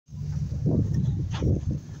And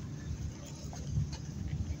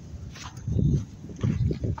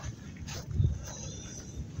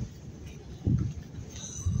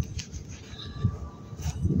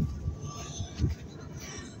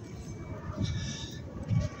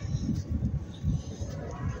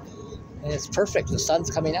it's perfect. The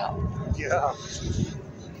sun's coming out. Yeah.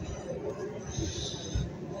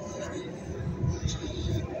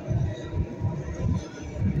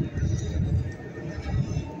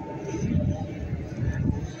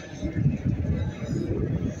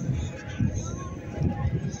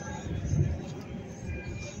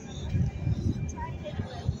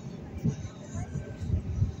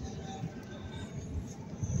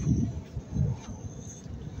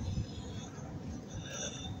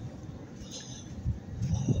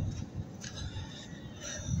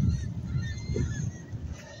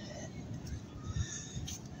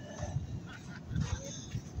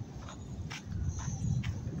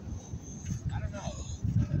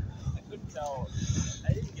 So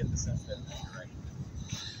I didn't get the sense that it was correct.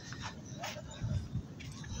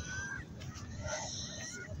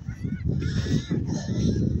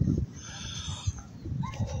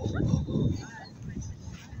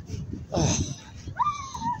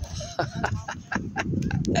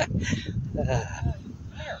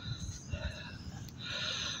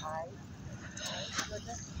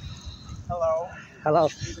 Hello. Hello.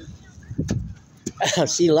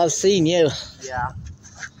 She loves seeing you. Yeah.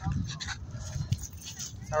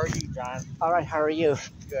 How are you, John? All right, how are you?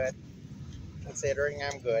 Good. Considering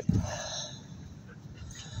I'm good.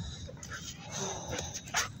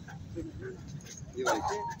 You like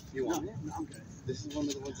it? You want it? No, I'm good. This is one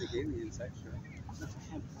of the ones they gave me in sex, right?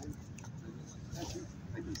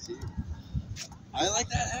 I can see it. I like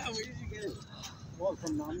that hat. Where did you get it? Well,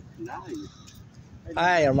 from Nine.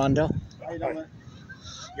 Hi, Armando. How you doing?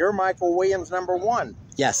 You're Michael Williams #1.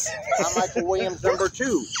 Yes. I'm Michael Williams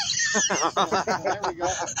 #2. There we go.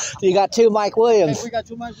 You got two Mike Williams. Hey, we got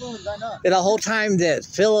two Mike Williams. I know. And the whole time that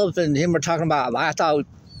Philip and him were talking about, I thought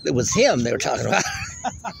it was him they were talking about.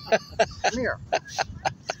 Come here.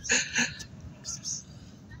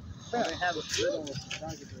 I have a little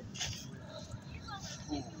photographer.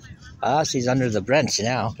 Ah, she's under the bench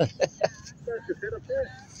now.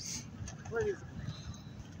 What are you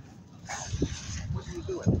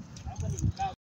doing?